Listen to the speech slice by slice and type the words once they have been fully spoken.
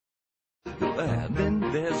Then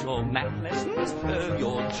there's your math lessons,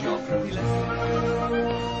 your geography lessons.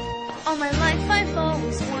 All my life I've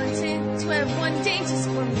always wanted to have one day just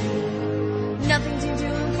for me. Nothing to do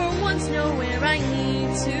and for once nowhere I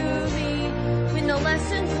need to be. With no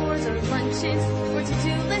lesson plans or lunches or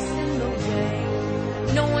to-do lists in the way.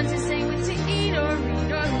 No one to say what to eat or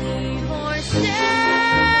read or leave or stay.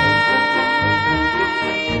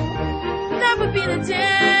 That would be the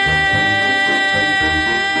day.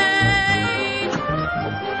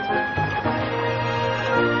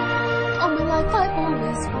 I've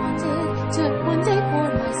always wanted to have one day for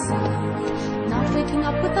myself. Not waking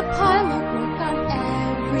up with a pile of work on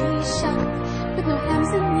every shelf, with no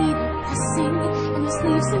hands in need of pressing and no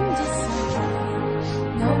sleeves in disarray.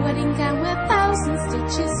 No wedding gown with 1,000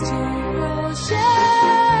 stitches to crochet,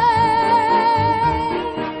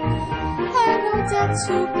 and no debt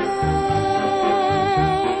to pay.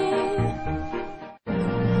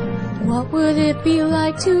 What would it be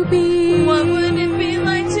like to be? What would it be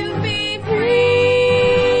like to be?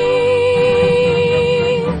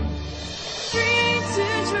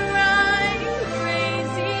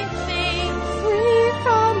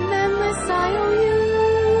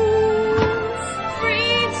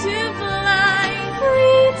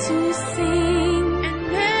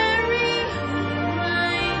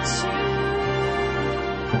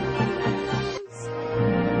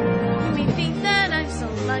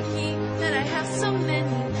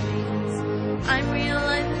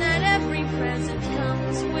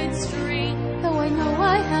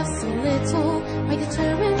 My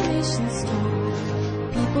determination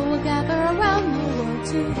strong. People will gather around the world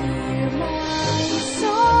to hear my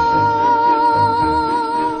song.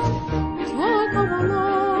 Can't come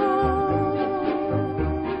along.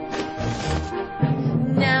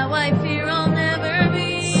 Now I fear I'll never be.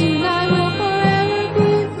 Soon I will forever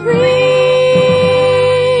be free.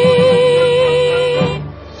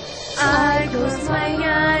 I close my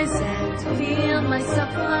eyes and feel myself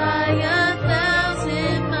fly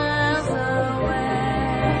 1,000 miles away.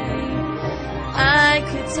 I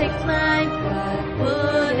could take flight, but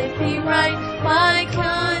would it be right? My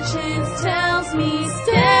conscience tells me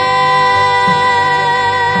stay.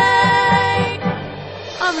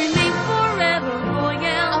 I'll remain forever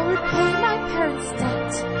royal. I'll repay my parents'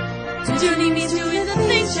 debt. Duty means doing the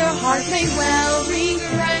things your heart may well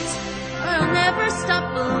regret. I'll never stop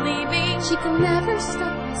believing she can never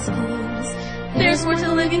stop my schemes. There's more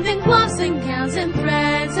to living than gloves and gowns and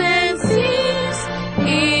threads and